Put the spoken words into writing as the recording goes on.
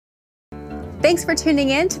Thanks for tuning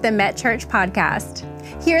in to the Met Church podcast.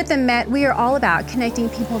 Here at the Met, we are all about connecting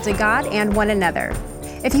people to God and one another.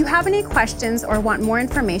 If you have any questions or want more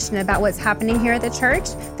information about what's happening here at the church,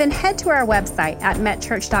 then head to our website at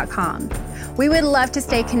metchurch.com. We would love to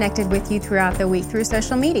stay connected with you throughout the week through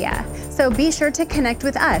social media, so be sure to connect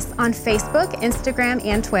with us on Facebook, Instagram,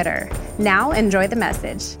 and Twitter. Now, enjoy the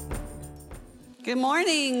message. Good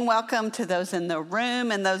morning. Welcome to those in the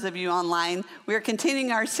room and those of you online. We're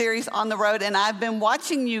continuing our series on the road, and I've been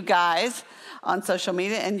watching you guys on social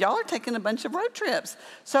media, and y'all are taking a bunch of road trips.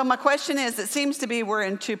 So my question is, it seems to be we're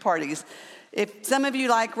in two parties. If some of you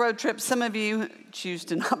like road trips, some of you choose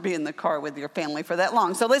to not be in the car with your family for that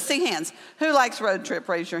long. So let's see hands. Who likes road trip?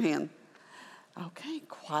 Raise your hand. Okay,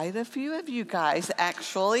 quite a few of you guys,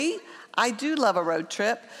 actually. I do love a road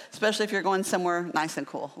trip, especially if you're going somewhere nice and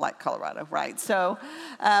cool, like Colorado, right? So,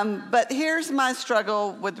 but here's my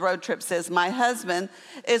struggle with road trips is my husband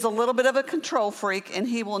is a little bit of a control freak, and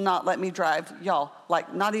he will not let me drive, y'all,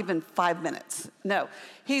 like not even 5 minutes. No,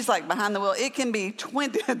 he's like behind the wheel. It can be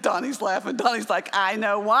 20, Donnie's laughing. Donnie's like, I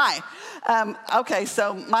know why. Okay,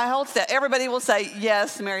 so my whole staff, everybody will say,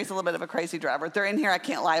 yes, Mary's a little bit of a crazy driver. They're in here, I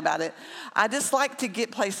can't lie about it. I just like to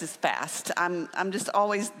get places fast. I'm just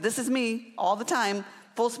always, this is me all the time,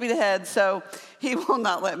 full speed ahead, so he will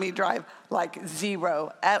not let me drive like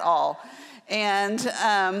zero at all. And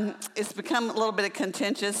it's become a little bit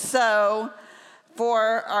contentious. So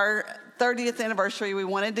for our 30th anniversary, we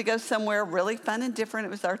wanted to go somewhere really fun and different.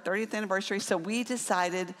 It was our 30th anniversary, so we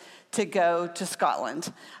decided to go to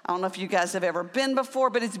Scotland. I don't know if you guys have ever been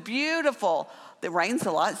before, but it's beautiful. It rains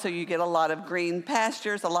a lot, so you get a lot of green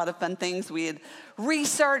pastures, a lot of fun things. We had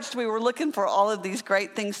researched, we were looking for all of these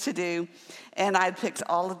great things to do, and I had picked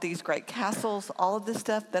all of these great castles, all of this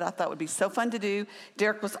stuff that I thought would be so fun to do.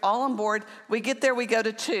 Derek was all on board. We get there, we go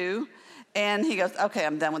to 2, and he goes, okay,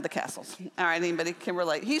 I'm done with the castles. All right, anybody can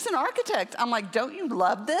relate. He's an architect. I'm like, don't you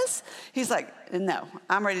love this? He's like, no,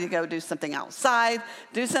 I'm ready to go do something outside,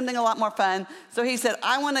 do something a lot more fun. So he said,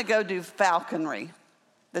 I want to go do falconry.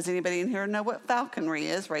 Does anybody in here know what falconry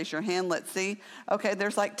is? Raise your hand, let's see. Okay,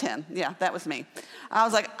 there's like 10. Yeah, that was me. I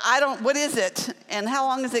was like, what is it? And how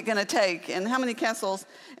long is it gonna take? And how many castles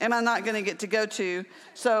am I not gonna get to go to?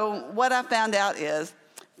 So what I found out is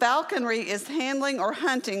falconry is handling or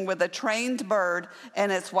hunting with a trained bird in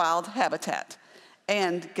its wild habitat.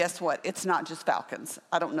 And guess what? It's not just falcons.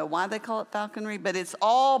 I don't know why they call it falconry, but it's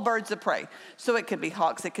all birds of prey. So it could be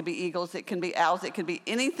hawks, it could be eagles, it can be owls, it could be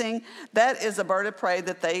anything that is a bird of prey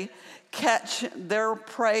that they catch their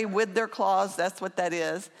prey with their claws. That's what that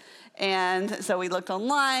is. And so we looked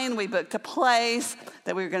online, we booked a place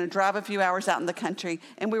that we were going to drive a few hours out in the country,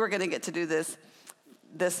 and we were going to get to do this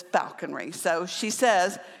falconry. So she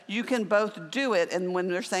says, you can both do it, and when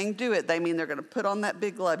they're saying do it, they mean they're going to put on that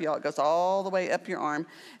big glove, y'all. It goes all the way up your arm,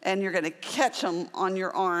 and you're going to catch them on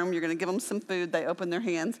your arm. You're going to give them some food. They open their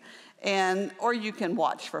hands, or you can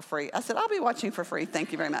watch for free. I said, I'll be watching for free.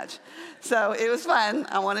 Thank you very much. So it was fun.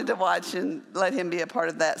 I wanted to watch and let him be a part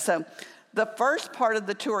of that. So the first part of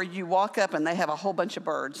the tour, you walk up, and they have a whole bunch of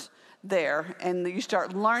birds there, and you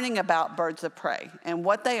start learning about birds of prey and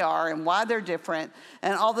what they are and why they're different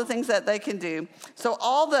and all the things that they can do. So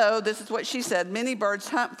although, this is what she said, many birds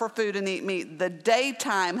hunt for food and eat meat, the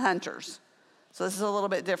daytime hunters, so this is a little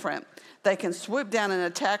bit different, they can swoop down and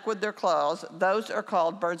attack with their claws. Those are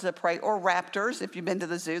called birds of prey or raptors. If you've been to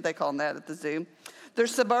the zoo, they call them that at the zoo. They're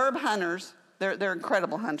suburb hunters. They're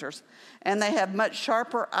incredible hunters, and they have much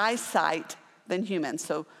sharper eyesight than humans.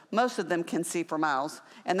 So most of them can see for miles,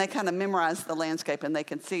 and they kind of memorize the landscape, and they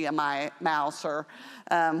can see a mouse or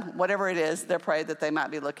whatever it is, their prey that they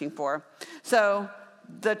might be looking for. So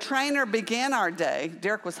the trainer began our day.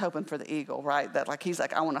 Derek was hoping for the eagle, right? He's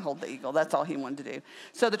like, I want to hold the eagle. That's all he wanted to do.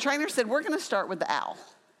 So the trainer said, we're going to start with the owl.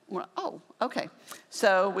 We're, oh, okay.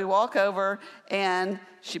 So we walk over, and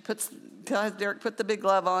she tells Derek, put the big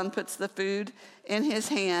glove on, puts the food in his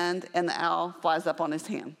hand, and the owl flies up on his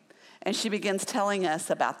hand. And she begins telling us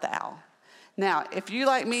about the owl. Now, if you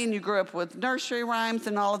like me and you grew up with nursery rhymes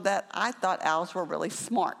and all of that, I thought owls were really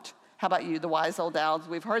smart. How about you, the wise old owls?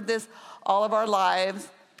 We've heard this all of our lives.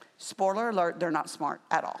 Spoiler alert, they're not smart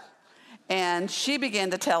at all. And she began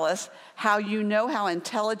to tell us how you know how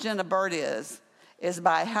intelligent a bird is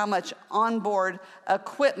by how much onboard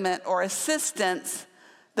equipment or assistance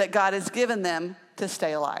that God has given them to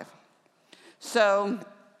stay alive. So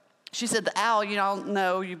she said the owl, you all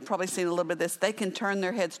know, you've probably seen a little bit of this, they can turn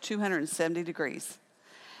their heads 270 degrees.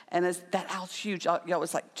 And that owl's huge. Y'all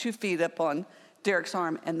was like 2 feet up on Derek's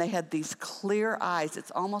arm, and they had these clear eyes. It's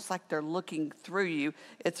almost like they're looking through you.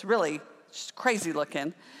 It's really It's crazy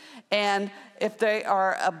looking. And if they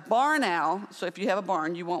are a barn owl, so if you have a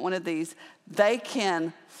barn, you want one of these, they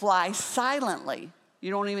can fly silently. You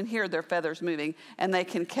don't even hear their feathers moving, and they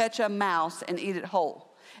can catch a mouse and eat it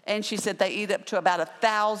whole. And she said they eat up to about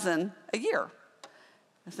 1,000 a year.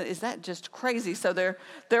 I said, is that just crazy? So they're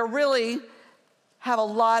really have a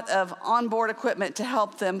lot of onboard equipment to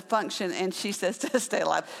help them function, and she says to stay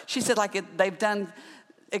alive. She said they've done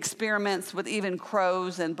experiments with even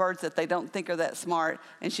crows and birds that they don't think are that smart,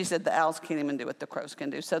 and she said the owls can't even do what the crows can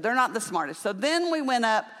do. So they're not the smartest. So then we went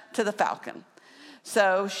up to the falcon.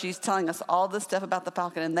 So she's telling us all this stuff about the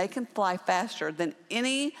falcon, and they can fly faster than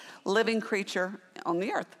any living creature on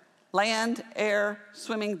the earth. Land, air,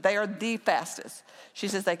 swimming, they are the fastest. She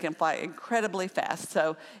says they can fly incredibly fast.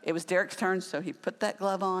 So it was Derek's turn, so he put that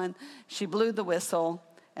glove on. She blew the whistle,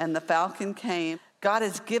 and the falcon came. God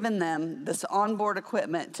has given them this onboard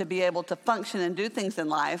equipment to be able to function and do things in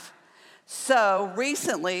life. So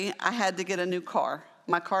recently, I had to get a new car.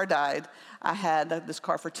 My car died. I had this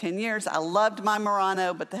car for 10 years. I loved my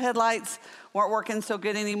Murano, but the headlights weren't working so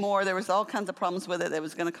good anymore. There was all kinds of problems with it. It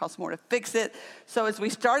was going to cost more to fix it. So as we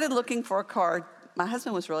started looking for a car, my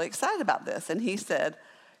husband was really excited about this. And he said,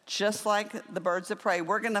 just like the birds of prey,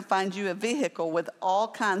 we're going to find you a vehicle with all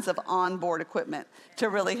kinds of onboard equipment to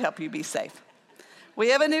really help you be safe. We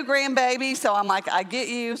have a new grandbaby, so I'm like, I get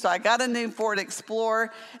you. So I got a new Ford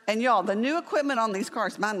Explorer. And y'all, the new equipment on these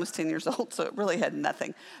cars, mine was 10 years old, so it really had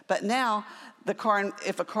nothing. But now, the car,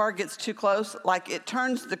 if a car gets too close, like it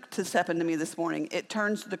turns, this happened to me this morning, it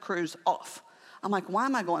turns the cruise off. I'm like, why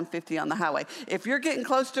am I going 50 on the highway? If you're getting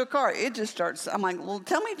close to a car, it just starts, I'm like, well,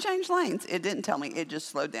 tell me to change lanes. It didn't tell me, it just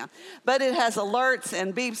slowed down. But it has alerts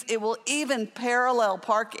and beeps. It will even parallel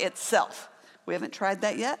park itself. We haven't tried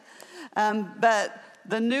that yet. But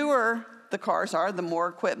the newer the cars are, the more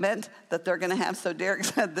equipment that they're going to have. So Derek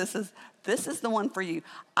said, this is the one for you.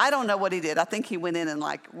 I don't know what he did. I think he went in and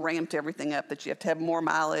ramped everything up, that you have to have more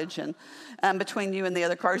mileage and between you and the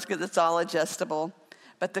other cars because it's all adjustable.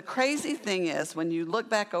 But the crazy thing is, when you look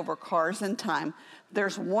back over cars in time,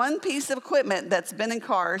 there's one piece of equipment that's been in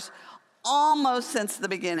cars almost since the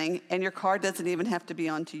beginning, and your car doesn't even have to be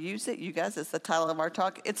on to use it. You guys, it's the title of our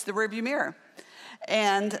talk. It's the rearview mirror.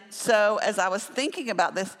 And so as I was thinking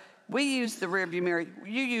about this, we use the rearview mirror.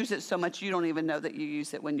 You use it so much you don't even know that you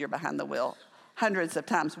use it when you're behind the wheel. Hundreds of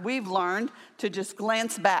times. We've learned to just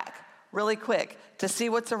glance back really quick to see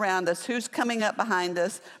what's around us, who's coming up behind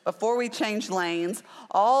us before we change lanes,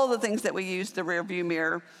 all the things that we use the rearview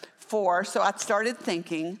mirror for. So I started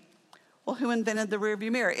thinking, well, who invented the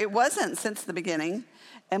rearview mirror? It wasn't since the beginning.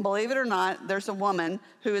 And believe it or not, there's a woman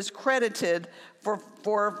who is credited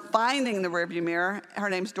for finding the rearview mirror. Her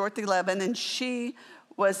name's Dorothy Levin, and she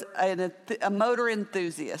was a motor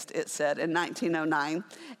enthusiast, it said, in 1909.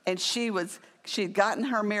 And she'd gotten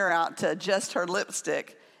her mirror out to adjust her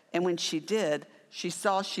lipstick. And when she did, she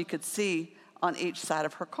saw she could see on each side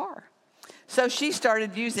of her car. So she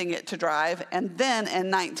started using it to drive. And then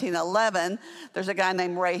in 1911, there's a guy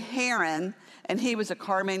named Ray Herron, and he was a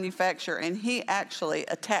car manufacturer, and he actually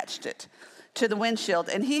attached it to the windshield.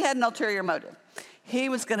 And he had an ulterior motive. He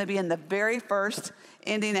was going to be in the very first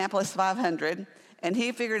Indianapolis 500, and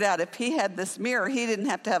he figured out if he had this mirror, he didn't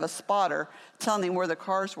have to have a spotter telling him where the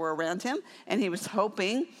cars were around him. And he was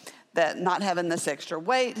hoping that not having this extra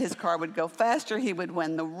weight, his car would go faster, he would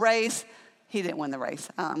win the race. He didn't win the race.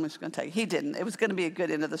 I'm just going to tell you, he didn't. It was going to be a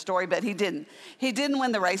good end of the story, but he didn't. He didn't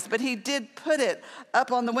win the race, but he did put it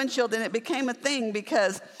up on the windshield, and it became a thing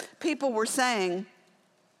because people were saying,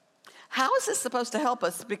 how is this supposed to help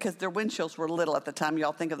us? Because their windshields were little at the time.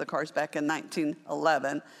 Y'all think of the cars back in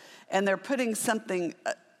 1911, and they're putting something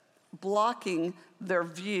blocking their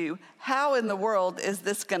view. How in the world is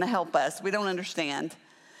this going to help us? We don't understand.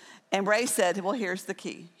 And Ray said, well, here's the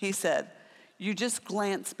key. He said, you just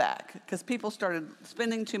glance back, because people started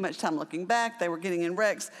spending too much time looking back. They were getting in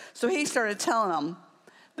wrecks. So he started telling them,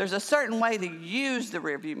 there's a certain way to use the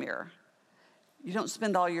rearview mirror. You don't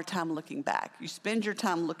spend all your time looking back. You spend your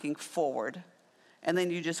time looking forward, and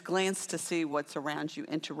then you just glance to see what's around you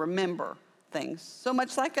and to remember things. So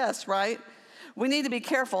much like us, right? We need to be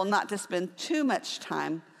careful not to spend too much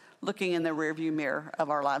time looking in the rearview mirror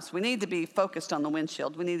of our lives. We need to be focused on the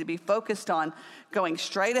windshield. We need to be focused on going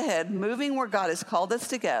straight ahead, moving where God has called us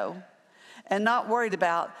to go, and not worried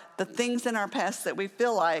about the things in our past that we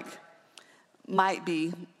feel like might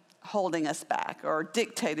be holding us back or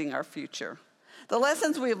dictating our future. The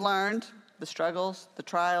lessons we've learned, the struggles, the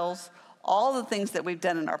trials, all the things that we've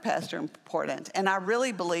done in our past are important. And I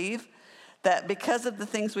really believe that because of the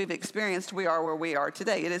things we've experienced, we are where we are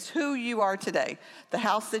today. It is who you are today. The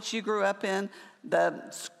house that you grew up in, the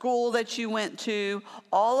school that you went to,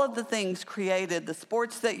 all of the things created, the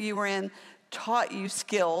sports that you were in, taught you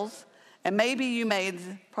skills. And maybe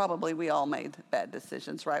probably we all made bad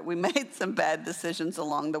decisions, right? We made some bad decisions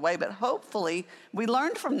along the way, but hopefully we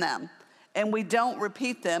learned from them and we don't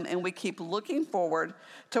repeat them and we keep looking forward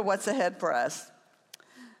to what's ahead for us.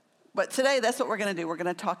 But today, that's what we're going to do. We're going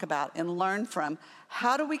to talk about and learn from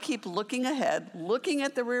how do we keep looking ahead, looking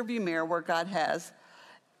at the rearview mirror where God has,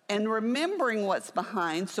 and remembering what's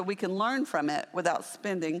behind so we can learn from it without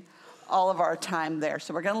spending all of our time there.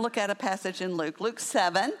 So we're going to look at a passage in Luke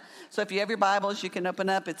 7. So if you have your Bibles, you can open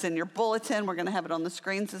up. It's in your bulletin. We're going to have it on the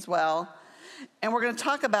screens as well. And we're going to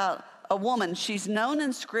talk about a woman. She's known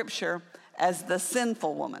in Scripture as the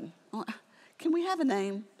sinful woman. Can we have a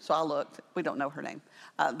name? So I looked. We don't know her name.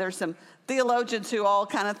 There's some theologians who all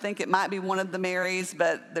kind of think it might be one of the Marys,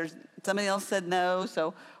 but somebody else said no,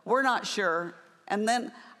 so we're not sure. And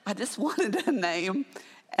then I just wanted a name,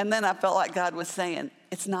 and then I felt like God was saying,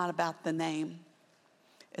 it's not about the name.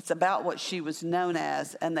 It's about what she was known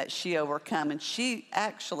as and that she overcome. And she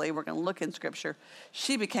actually, we're going to look in Scripture,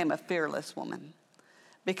 she became a fearless woman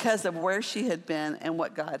because of where she had been and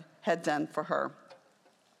what God had done for her.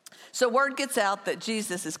 So word gets out that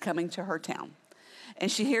Jesus is coming to her town. And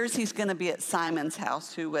she hears he's going to be at Simon's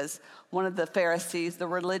house, who was one of the Pharisees, the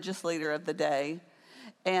religious leader of the day.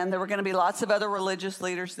 And there were going to be lots of other religious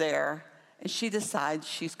leaders there. And she decides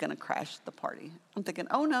she's going to crash the party. I'm thinking,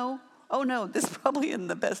 oh no, this probably isn't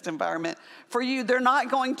the best environment for you. They're not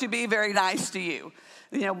going to be very nice to you.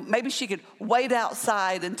 You know, maybe she could wait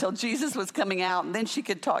outside until Jesus was coming out, and then she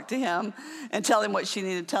could talk to him and tell him what she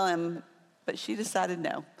needed to tell him. But she decided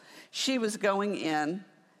no. She was going in,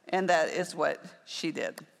 and that is what she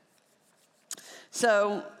did.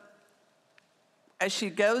 So as she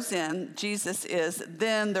goes in,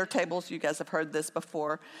 then their tables, you guys have heard this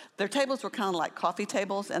before, their tables were kind of like coffee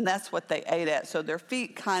tables, and that's what they ate at. So their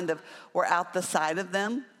feet kind of were out the side of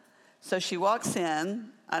them. So she walks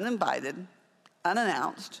in, uninvited,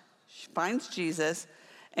 unannounced. She finds Jesus,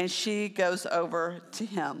 and she goes over to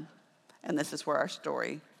him. And this is where our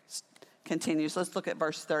story continues. Let's look at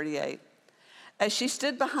verse 38. As she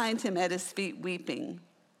stood behind him at his feet weeping,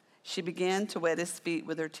 she began to wet his feet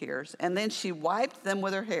with her tears, and then she wiped them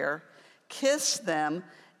with her hair, kissed them,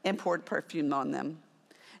 and poured perfume on them.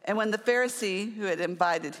 And when the Pharisee who had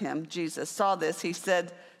invited him, Jesus, saw this, he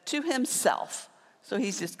said to himself, so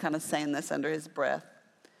he's just kind of saying this under his breath,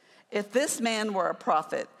 if this man were a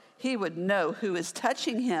prophet, he would know who is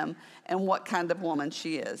touching him and what kind of woman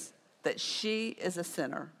she is, that she is a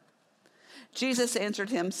sinner. Jesus answered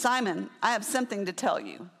him, Simon, I have something to tell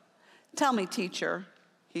you. Tell me, teacher,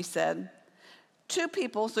 he said. Two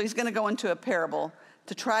people, so he's going to go into a parable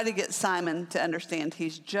to try to get Simon to understand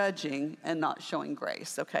he's judging and not showing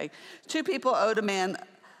grace, okay? Two people owed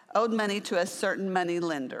money to a certain money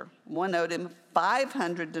lender. One owed him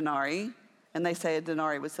 500 denarii, and they say a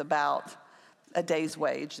denarii was about a day's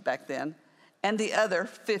wage back then, and the other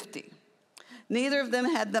 50. Neither of them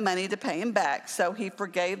had the money to pay him back, so he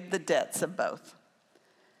forgave the debts of both.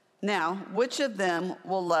 Now, which of them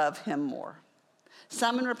will love him more?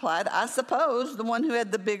 Simon replied, I suppose the one who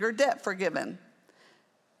had the bigger debt forgiven.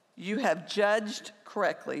 You have judged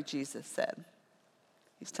correctly, Jesus said.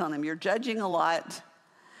 He's telling him, you're judging a lot.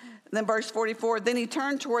 And then verse 44, then he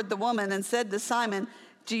turned toward the woman and said to Simon,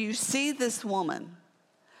 do you see this woman?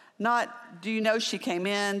 Not, do you know she came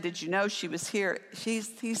in? Did you know she was here?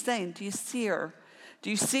 He's saying, do you see her?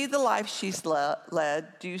 Do you see the life she's led?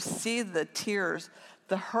 Do you see the tears,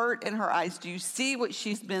 the hurt in her eyes? Do you see what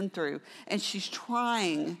she's been through? And she's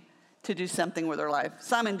trying to do something with her life.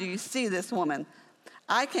 Simon, do you see this woman?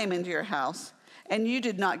 I came into your house, and you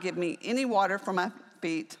did not give me any water for my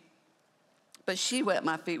feet, but she wet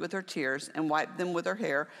my feet with her tears and wiped them with her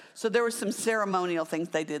hair. So there were some ceremonial things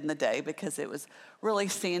they did in the day because it was really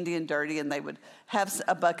sandy and dirty, and they would have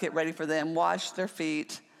a bucket ready for them, wash their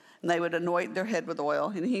feet, and they would anoint their head with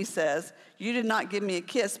oil. And he says, you did not give me a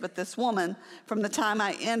kiss, but this woman, from the time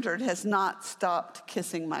I entered, has not stopped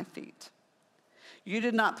kissing my feet. You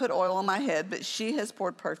did not put oil on my head, but she has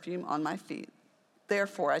poured perfume on my feet.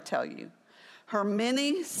 Therefore, I tell you, her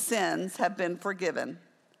many sins have been forgiven,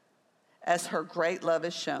 as her great love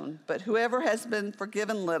is shown. But whoever has been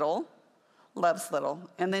forgiven little, loves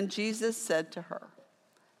little. And then Jesus said to her,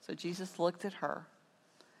 so Jesus looked at her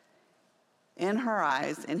in her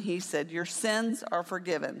eyes, and he said, your sins are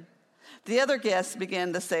forgiven. The other guests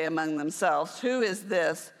began to say among themselves, who is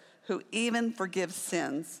this who even forgives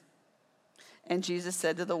sins? And Jesus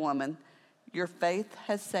said to the woman, your faith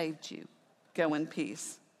has saved you. Go in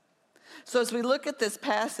peace. So as we look at this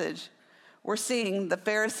passage, we're seeing the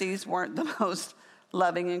Pharisees weren't the most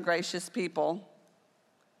loving and gracious people.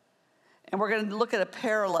 And we're going to look at a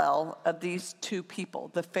parallel of these two people,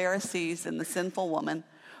 the Pharisees and the sinful woman.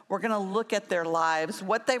 We're going to look at their lives,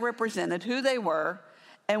 what they represented, who they were,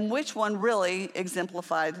 and which one really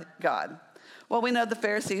exemplified God. Well, we know the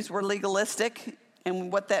Pharisees were legalistic,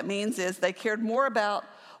 and what that means is they cared more about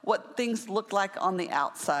what things looked like on the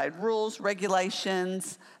outside, rules,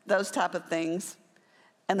 regulations, those type of things.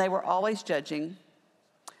 And they were always judging,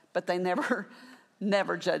 but they never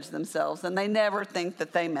judged themselves, and they never think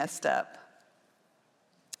that they messed up.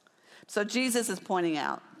 So Jesus is pointing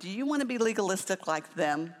out, do you want to be legalistic like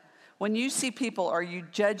them? When you see people, are you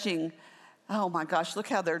judging, oh my gosh, look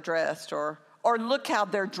how they're dressed, or look how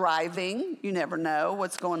they're driving? You never know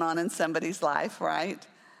what's going on in somebody's life, right?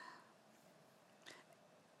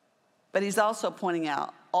 But he's also pointing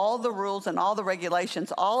out all the rules and all the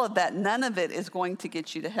regulations, all of that, none of it is going to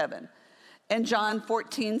get you to heaven. In John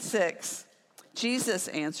 14:6, Jesus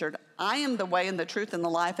answered, I am the way and the truth and the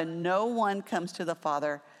life, and no one comes to the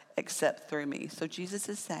Father except through me. So Jesus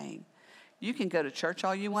is saying, you can go to church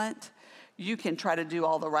all you want. You can try to do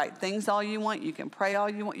all the right things all you want. You can pray all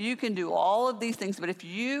you want. You can do all of these things. But if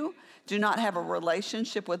you do not have a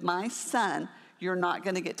relationship with my son, you're not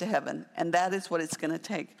going to get to heaven. And that is what it's going to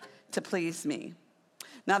take to please me.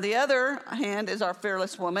 Now, the other hand is our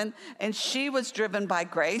fearless woman, and she was driven by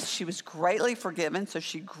grace. She was greatly forgiven, so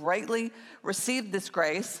she greatly received this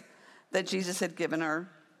grace that Jesus had given her.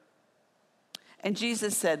 And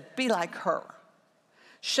Jesus said, be like her.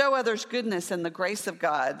 Show others goodness and the grace of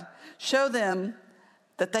God. Show them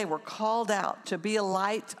that they were called out to be a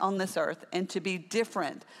light on this earth and to be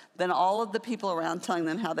different than all of the people around telling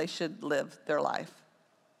them how they should live their life.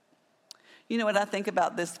 You know what I think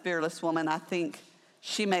about this fearless woman? I think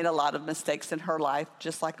she made a lot of mistakes in her life,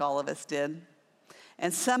 just like all of us did.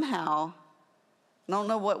 And somehow, I don't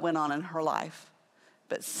know what went on in her life,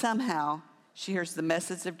 but somehow she hears the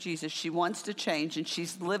message of Jesus. She wants to change, and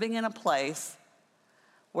she's living in a place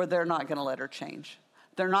where they're not going to let her change.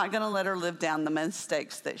 They're not going to let her live down the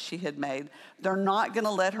mistakes that she had made. They're not going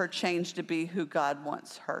to let her change to be who God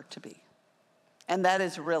wants her to be. And that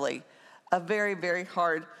is really a very, very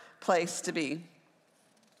hard place to be.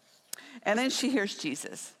 And then she hears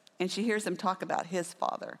Jesus, and she hears him talk about his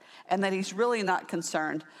Father, and that he's really not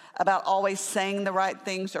concerned about always saying the right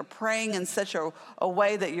things or praying in such a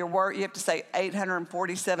way that you have to say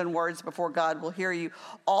 847 words before God will hear you.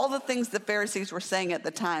 All the things the Pharisees were saying at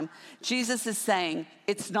the time, Jesus is saying,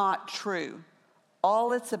 it's not true.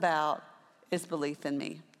 All it's about is belief in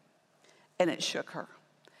me. And it shook her.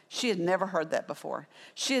 She had never heard that before.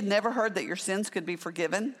 She had never heard that your sins could be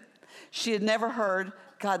forgiven. She had never heard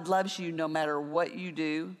God loves you no matter what you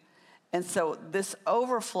do. And so this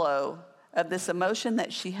overflow of this emotion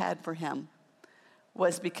that she had for him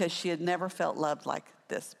was because she had never felt loved like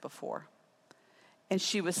this before. And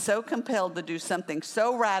she was so compelled to do something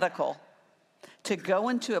so radical, to go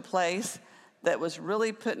into a place that was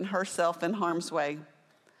really putting herself in harm's way,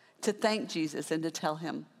 to thank Jesus and to tell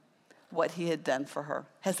him what he had done for her.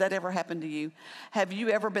 Has that ever happened to you? Have you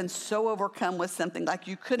ever been so overcome with something like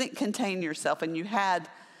you couldn't contain yourself and you had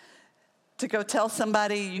to go tell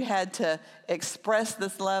somebody, you had to express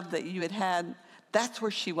this love that you had had? That's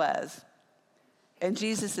where she was. And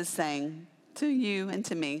Jesus is saying to you and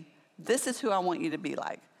to me, this is who I want you to be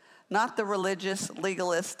like. Not the religious,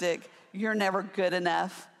 legalistic, you're never good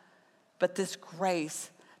enough, but this grace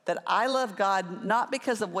that I love God not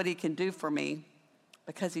because of what he can do for me,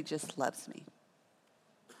 because he just loves me.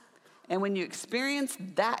 And when you experience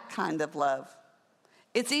that kind of love,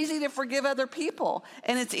 it's easy to forgive other people,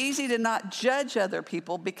 and it's easy to not judge other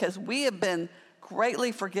people because we have been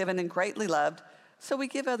greatly forgiven and greatly loved, so we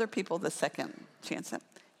give other people the second chance.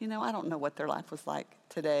 You know, I don't know what their life was like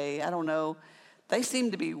today. I don't know. They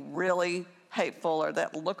seem to be really hateful, or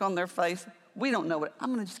that look on their face. We don't know what.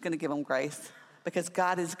 I'm just going to give them grace because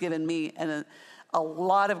God has given me a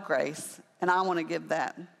lot of grace, and I want to give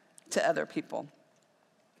that to other people.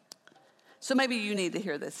 So maybe you need to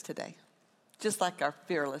hear this today, just like our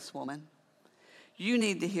fearless woman. You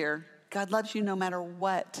need to hear God loves you no matter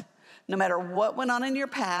what. No matter what went on in your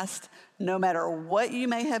past, no matter what you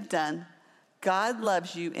may have done, God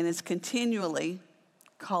loves you and is continually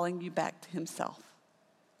calling you back to himself.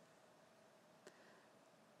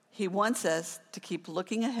 He wants us to keep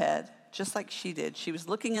looking ahead, just like she did. She was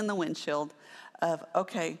looking in the windshield of,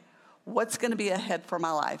 okay, what's going to be ahead for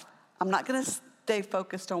my life? I'm not going to stay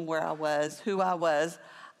focused on where I was, who I was.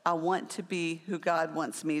 I want to be who God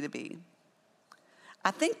wants me to be.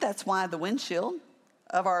 I think that's why the windshield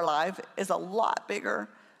of our life is a lot bigger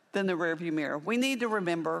than the rearview mirror. We need to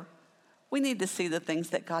remember, we need to see the things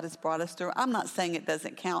that God has brought us through. I'm not saying it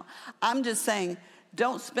doesn't count. I'm just saying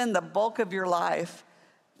don't spend the bulk of your life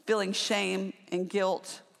feeling shame and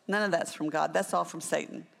guilt. None of that's from God. That's all from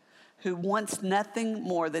Satan, who wants nothing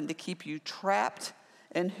more than to keep you trapped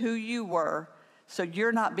in who you were so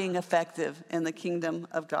you're not being effective in the kingdom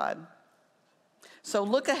of God. So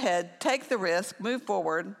look ahead, take the risk, move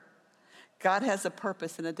forward. God has a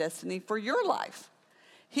purpose and a destiny for your life.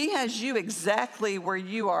 He has you exactly where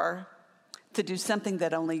you are to do something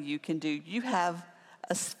that only you can do. You have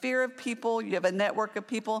a sphere of people, you have a network of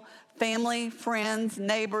people, family, friends,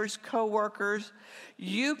 neighbors, coworkers.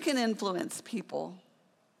 You can influence people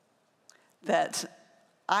that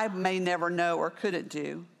I may never know or couldn't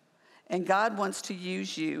do. And God wants to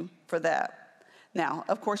use you for that. Now,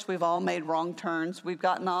 of course, we've all made wrong turns. We've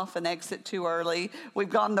gotten off an exit too early. We've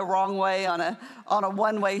gone the wrong way on a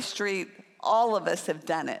one-way street. All of us have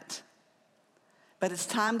done it. But it's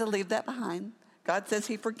time to leave that behind. God says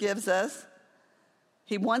he forgives us.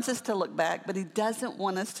 He wants us to look back, but he doesn't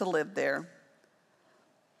want us to live there.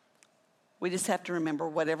 We just have to remember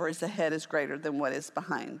whatever is ahead is greater than what is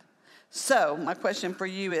behind. So my question for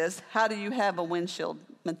you is, how do you have a windshield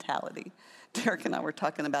mentality? Derek and I were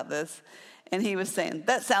talking about this, and he was saying,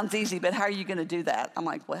 that sounds easy, but how are you going to do that? I'm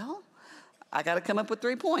like, well, I got to come up with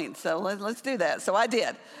 3 points, so let's do that. So I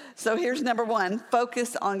did. So here's number 1,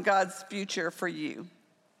 focus on God's future for you.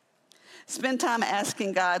 Spend time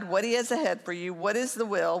asking God what he has ahead for you, what is the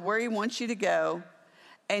will, where he wants you to go,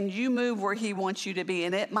 and you move where he wants you to be.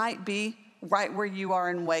 And it might be right where you are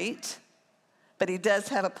and wait, but he does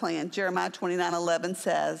have a plan. Jeremiah 29:11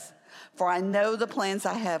 says, for I know the plans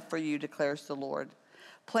I have for you, declares the Lord.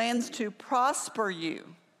 Plans to prosper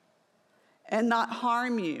you and not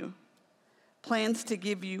harm you. Plans to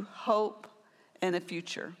give you hope and a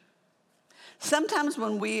future. Sometimes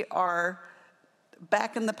when we are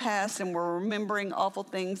back in the past and we're remembering awful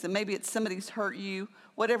things, and maybe it's somebody's hurt you,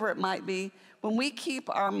 whatever it might be, when we keep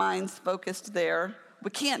our minds focused there,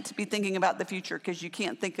 we can't be thinking about the future because you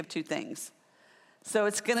can't think of 2 things. So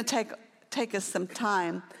it's going to take us some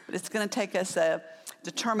time, but it's going to take us a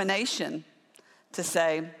determination to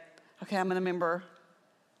say, okay, I'm going to remember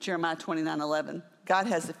Jeremiah 29:11. God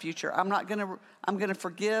has a future. I'm going to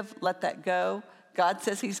forgive, let that go. God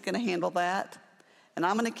says he's going to handle that. And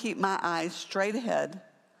I'm going to keep my eyes straight ahead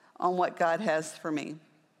on what God has for me.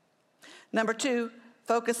 Number 2,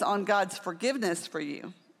 focus on God's forgiveness for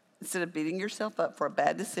you. Instead of beating yourself up for a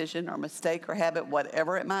bad decision or mistake or habit,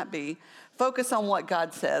 whatever it might be, focus on what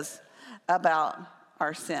God says about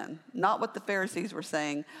our sin. Not what the Pharisees were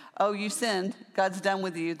saying. Oh, you sinned. God's done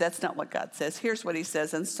with you. That's not what God says. Here's what he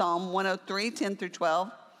says in Psalm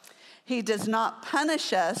 103:10-12. He does not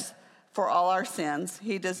punish us for all our sins.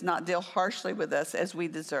 He does not deal harshly with us as we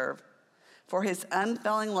deserve. For his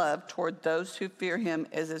unfailing love toward those who fear him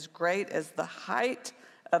is as great as the height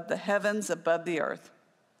of the heavens above the earth.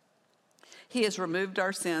 He has removed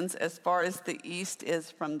our sins as far as the east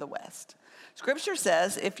is from the west. Scripture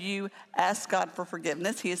says if you ask God for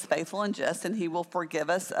forgiveness, he is faithful and just, and he will forgive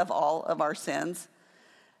us of all of our sins.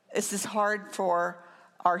 This is hard for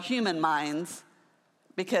our human minds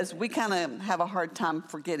because we kind of have a hard time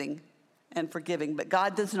forgetting and forgiving, but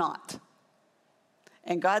God does not.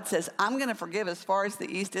 And God says, I'm going to forgive as far as the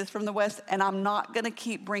east is from the west, and I'm not going to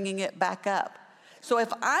keep bringing it back up. So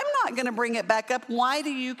if I'm not going to bring it back up, why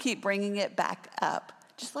do you keep bringing it back up?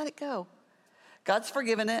 Just let it go. God's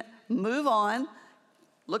forgiven it. Move on.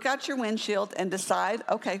 Look out your windshield and decide,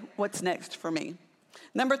 okay, what's next for me?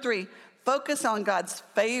 Number 3, focus on God's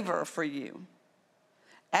favor for you.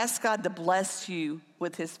 Ask God to bless you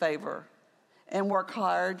with his favor and work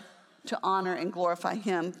hard to honor and glorify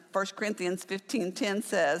him. 1 Corinthians 15:10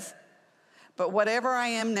 says, but whatever I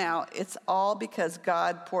am now, it's all because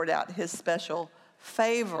God poured out his special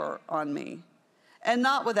favor on me, and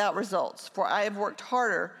not without results. For I have worked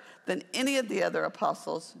harder than any of the other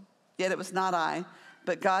apostles, yet it was not I,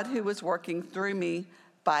 but God who was working through me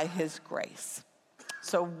by his grace.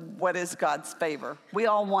 So what is God's favor? We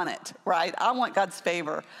all want it, right? I want God's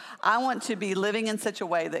favor. I want to be living in such a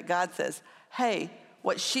way that God says, hey,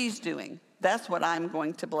 what she's doing, that's what I'm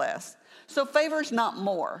going to bless. So favor's not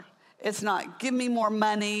more. It's not give me more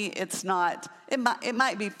money. It's not, it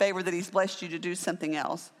might be favor that he's blessed you to do something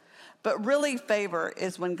else. But really favor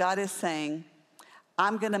is when God is saying,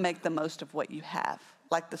 I'm going to make the most of what you have.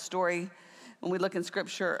 Like the story when we look in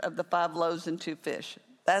scripture of the 5 loaves and 2 fish.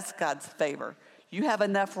 That's God's favor. You have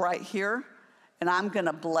enough right here, and I'm going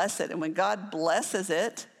to bless it. And when God blesses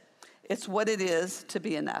it, it's what it is to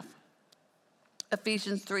be enough.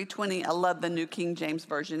 Ephesians 3:20, I love the New King James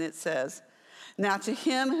Version. It says, "Now to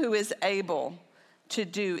him who is able to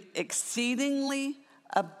do exceedingly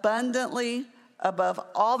abundantly above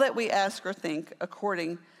all that we ask or think,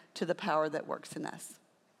 according to the power that works in us."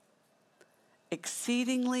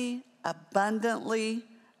 Exceedingly abundantly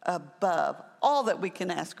above all that we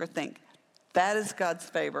can ask or think. That is God's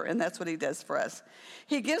favor, and that's what he does for us.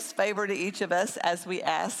 He gives favor to each of us as we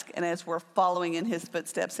ask and as we're following in his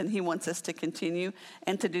footsteps, and he wants us to continue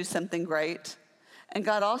and to do something great. And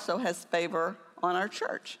God also has favor on our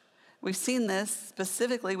church. We've seen this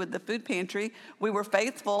specifically with the food pantry. We were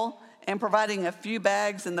faithful in providing a few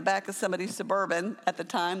bags in the back of somebody's Suburban at the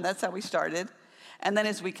time. That's how we started. And then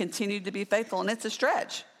as we continued to be faithful, and it's a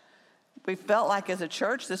stretch, we felt like as a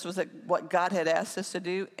church, this was what God had asked us to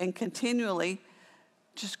do, and continually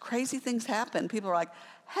just crazy things happen. People are like,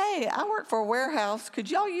 "Hey, I work for a warehouse.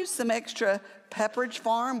 Could y'all use some extra Pepperidge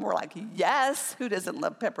Farm?" We're like, "Yes." Who doesn't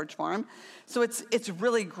love Pepperidge Farm? So it's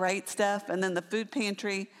really great stuff. And then the food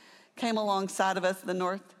pantry came alongside of us,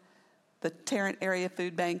 the Tarrant Area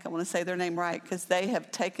Food Bank. I want to say their name right because they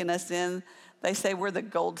have taken us in. They say we're the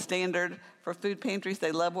gold standard for food pantries.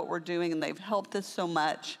 They love what we're doing, and they've helped us so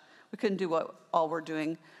much. We couldn't do all we're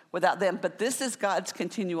doing without them. But this is God's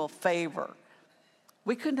continual favor.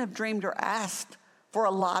 We couldn't have dreamed or asked for a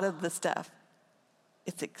lot of the stuff.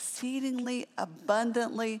 It's exceedingly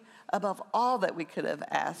abundantly above all that we could have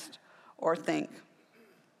asked or think.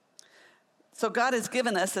 So God has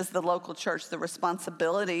given us as the local church the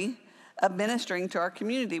responsibility of ministering to our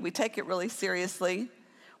community. We take it really seriously.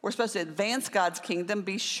 We're supposed to advance God's kingdom,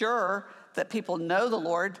 be sure that people know the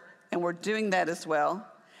Lord, and we're doing that as well.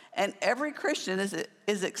 And every Christian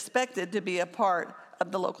is expected to be a part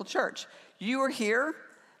of the local church. You are here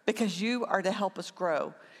because you are to help us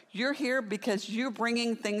grow. You're here because you're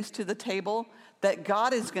bringing things to the table that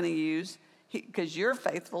God is going to use. Because you're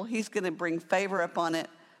faithful, he's going to bring favor upon it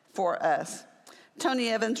for us. Tony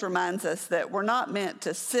Evans reminds us that we're not meant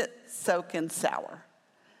to sit, soak, and sour.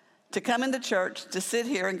 To come into church, to sit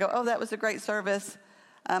here and go, "Oh, that was a great service.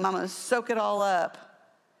 I'm going to soak it all up."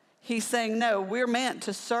 He's saying, no, we're meant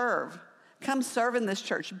to serve. Come serve in this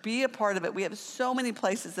church. Be a part of it. We have so many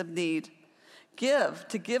places of need. Give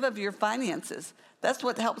of your finances. That's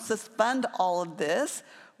what helps us fund all of this.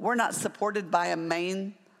 We're not supported by a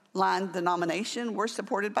mainline denomination. We're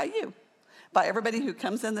supported by you, by everybody who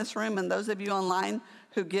comes in this room, and those of you online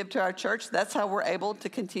who give to our church. That's how we're able to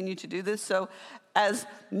continue to do this. So as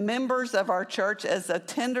members of our church, as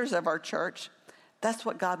attenders of our church, that's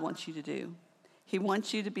what God wants you to do. He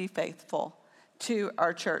wants you to be faithful to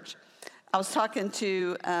our church. I was talking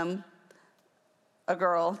to a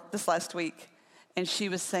girl this last week, and she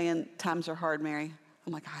was saying, "Times are hard, Mary."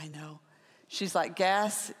 I'm like, "I know." She's like,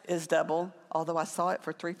 "Gas is double," although I saw it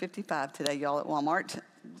for $3.55 today, y'all, at Walmart.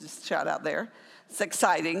 Just shout out there. It's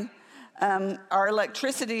exciting. Our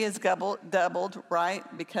electricity is doubled,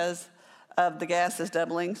 right? Because of the gas is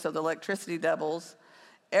doubling, so the electricity doubles.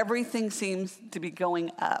 Everything seems to be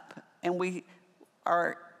going up, and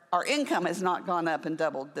our income has not gone up and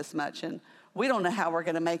doubled this much, and we don't know how we're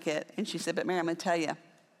going to make it. And she said, "But Mary, I'm going to tell you,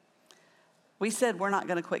 we said we're not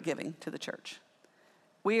going to quit giving to the church.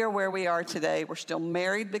 We are where we are today. We're still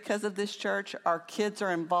married because of this church. Our kids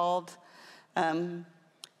are involved.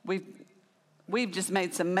 We've just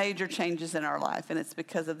made some major changes in our life, and it's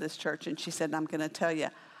because of this church." And she said, "And I'm going to tell you,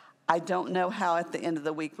 I don't know how at the end of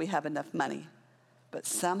the week we have enough money, but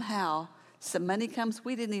somehow some money comes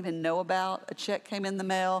we didn't even know about. A check came in the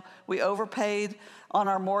mail. We overpaid on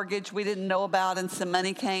our mortgage we didn't know about, and some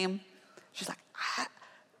money came." She's like,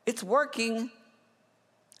 "It's working."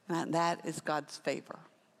 And that is God's favor.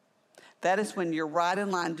 That is when you're right in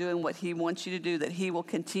line doing what he wants you to do, that he will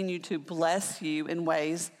continue to bless you in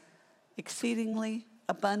ways exceedingly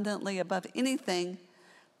abundantly above anything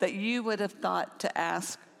that you would have thought to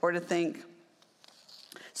ask or to think.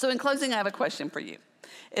 So in closing, I have a question for you.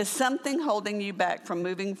 Is something holding you back from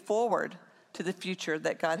moving forward to the future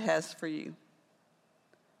that God has for you?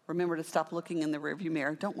 Remember to stop looking in the rearview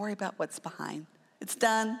mirror. Don't worry about what's behind. It's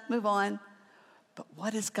done. Move on. But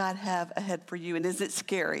what does God have ahead for you? And is it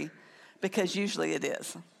scary? Because usually it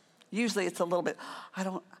is. Usually it's a little bit, I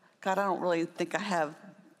don't really think I have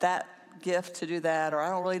that gift to do that, or I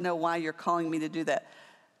don't really know why you're calling me to do that.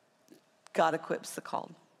 God equips the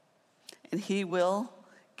called, and he will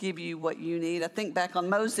give you what you need. I think back on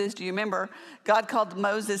Moses. Do you remember? God called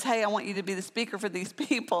Moses, "Hey, I want you to be the speaker for these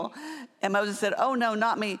people." And Moses said, "Oh, no,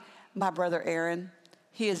 not me. My brother Aaron,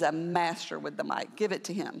 he is a master with the mic. Give it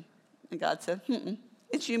to him." And God said,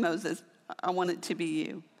 "It's you, Moses. I want it to be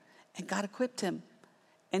you." And God equipped him.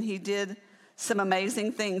 And he did some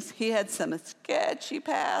amazing things. He had some sketchy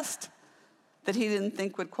past that he didn't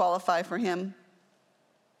think would qualify for him,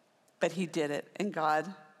 but he did it, and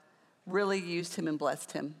God really used him and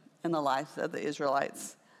blessed him in the lives of the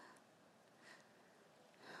Israelites.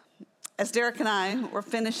 As Derek and I were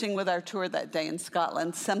finishing with our tour that day in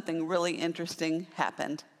Scotland, something really interesting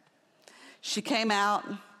happened. She came out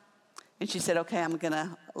and she said, okay, I'm going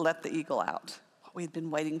to let the eagle out. What we'd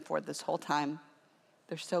been waiting for this whole time.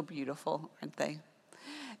 They're so beautiful, aren't they?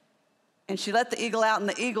 And she let the eagle out, and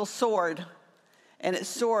the eagle soared. And it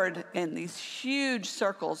soared in these huge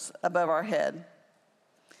circles above our head.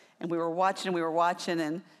 And we were watching,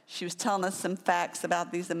 and she was telling us some facts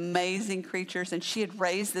about these amazing creatures. And she had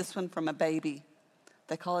raised this one from a baby.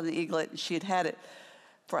 They call it an eaglet. And she had it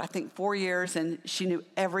for, I think, 4 years, and she knew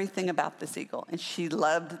everything about this eagle. And she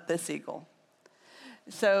loved this eagle.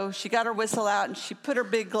 So she got her whistle out, and she put her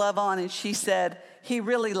big glove on, and she said, he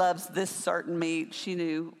really loves this certain meat. She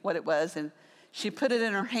knew what it was. And she put it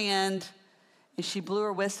in her hand, and she blew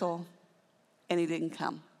her whistle, and he didn't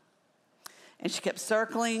come. And she kept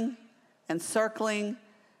circling and circling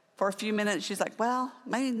for a few minutes. She's like, well,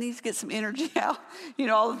 maybe he needs to get some energy out. You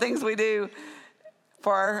know, all the things we do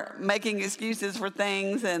for making excuses for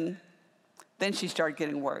things. And then she started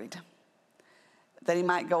getting worried that he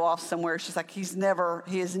might go off somewhere. She's like, he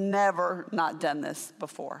has never not done this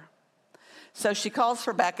before. So she calls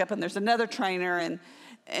for backup, and there's another trainer,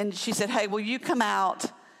 and she said, hey, will you come out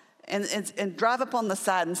and drive up on the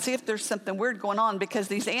side and see if there's something weird going on, because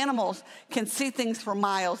these animals can see things for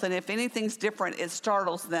miles, and if anything's different, it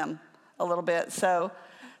startles them a little bit. So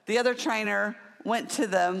the other trainer went to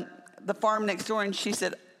the farm next door, and she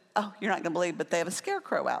said, oh, you're not going to believe, but they have a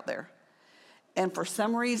scarecrow out there. And for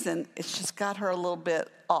some reason, it's just got her a little bit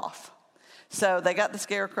off. So they got the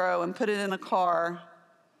scarecrow and put it in a car,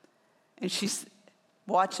 and she's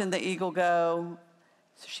watching the eagle go.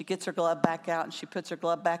 So she gets her glove back out, and she puts her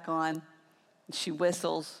glove back on, and she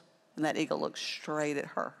whistles, and that eagle looks straight at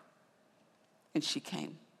her. And she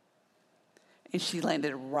came. And she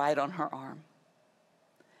landed right on her arm.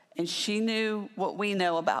 And she knew what we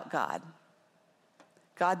know about God.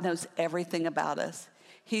 God knows everything about us.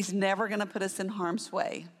 He's never going to put us in harm's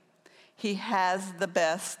way. He has the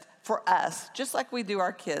best for us, just like we do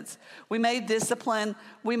our kids. We may discipline,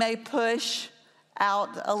 we may push out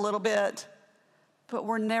a little bit, but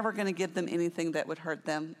we're never going to give them anything that would hurt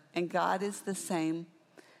them. And God is the same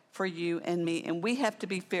for you and me. And we have to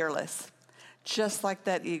be fearless, just like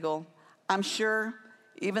that eagle. I'm sure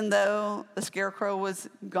even though the scarecrow was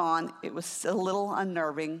gone, it was a little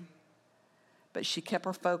unnerving. But she kept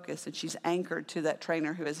her focus, and she's anchored to that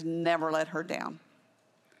trainer who has never let her down.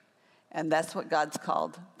 And that's what God's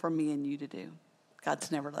called for me and you to do.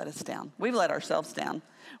 God's never let us down. We've let ourselves down.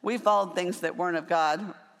 We've followed things that weren't of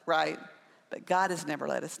God, right? But God has never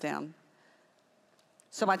let us down.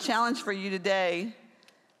 So my challenge for you today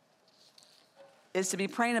is to be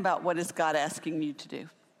praying about, what is God asking you to do?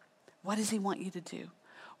 What does he want you to do?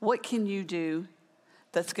 What can you do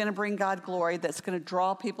that's going to bring God glory, that's going to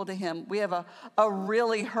draw people to him? We have a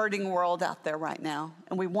really hurting world out there right now,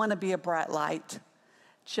 and we want to be a bright light,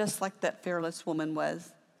 just like that fearless woman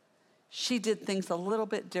was. She did things a little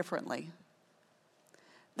bit differently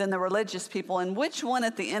than the religious people. And which one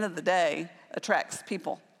at the end of the day attracts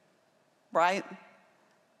people, right?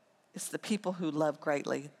 It's the people who love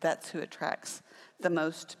greatly. That's who attracts the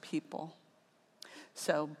most people.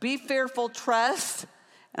 So be fearful, trust,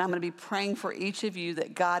 and I'm going to be praying for each of you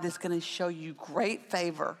that God is going to show you great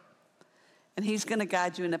favor, and he's going to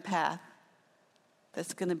guide you in a path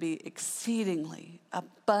that's going to be exceedingly,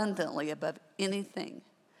 abundantly above anything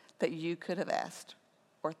that you could have asked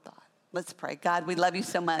or thought. Let's pray. God, we love you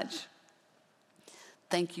so much.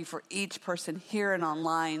 Thank you for each person here and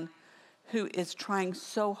online who is trying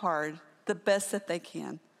so hard, the best that they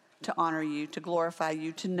can, to honor you, to glorify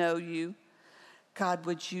you, to know you. God,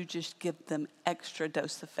 would you just give them extra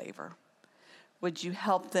dose of favor? Would you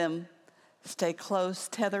help them stay close,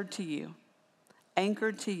 tethered to you,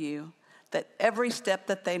 anchored to you, that every step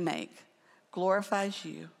that they make glorifies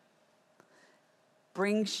you,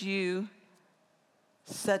 brings you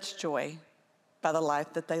such joy by the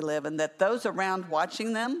life that they live, and that those around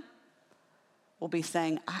watching them will be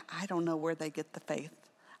saying, I don't know where they get the faith.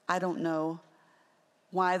 I don't know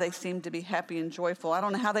why they seem to be happy and joyful. I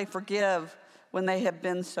don't know how they forgive when they have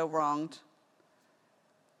been so wronged.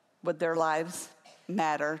 Would their lives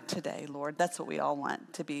matter today, Lord? That's what we all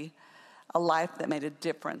want, to be a life that made a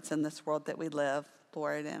difference in this world that we live,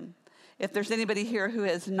 Lord. And if there's anybody here who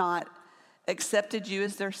has not accepted you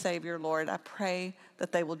as their Savior, Lord, I pray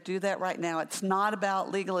that they will do that right now. It's not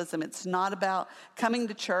about legalism. It's not about coming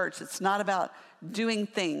to church. It's not about doing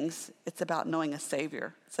things. It's about knowing a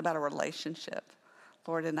Savior. It's about a relationship.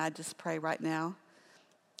 Lord, and I just pray right now,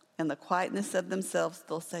 in the quietness of themselves,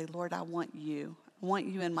 they'll say, Lord, I want you. I want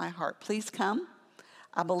you in my heart. Please come.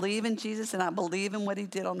 I believe in Jesus, and I believe in what he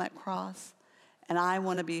did on that cross, and I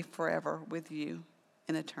want to be forever with you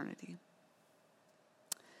in eternity.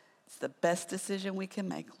 It's the best decision we can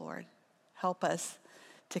make, Lord. Help us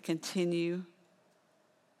to continue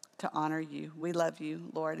to honor you. We love you,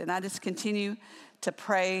 Lord. And I just continue to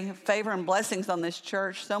pray favor and blessings on this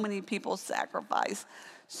church. So many people sacrifice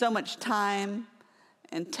so much time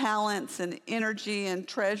and talents and energy and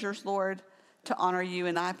treasures, Lord, to honor you.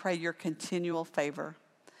 And I pray your continual favor,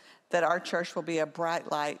 that our church will be a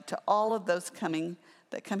bright light to all of those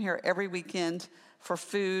that come here every weekend for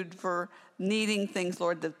food, for needing things,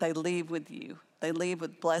 Lord, that they leave with you. They leave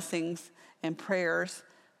with blessings and prayers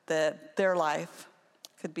that their life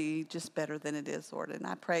could be just better than it is, Lord. And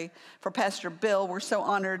I pray for Pastor Bill. We're so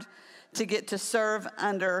honored to get to serve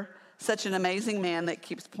under such an amazing man that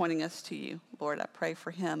keeps pointing us to you. Lord, I pray for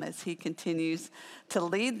him as he continues to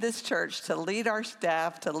lead this church, to lead our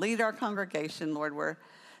staff, to lead our congregation. Lord, we're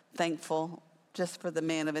thankful just for the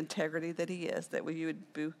man of integrity that he is, that you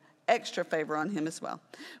would do extra favor on him as well.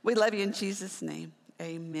 We love you in Jesus' name.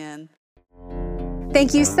 Amen.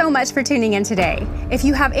 Thank you so much for tuning in today. If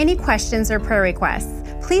you have any questions or prayer requests,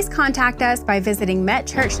 please contact us by visiting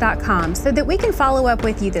metchurch.com so that we can follow up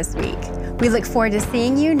with you this week. We look forward to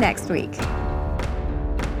seeing you next week.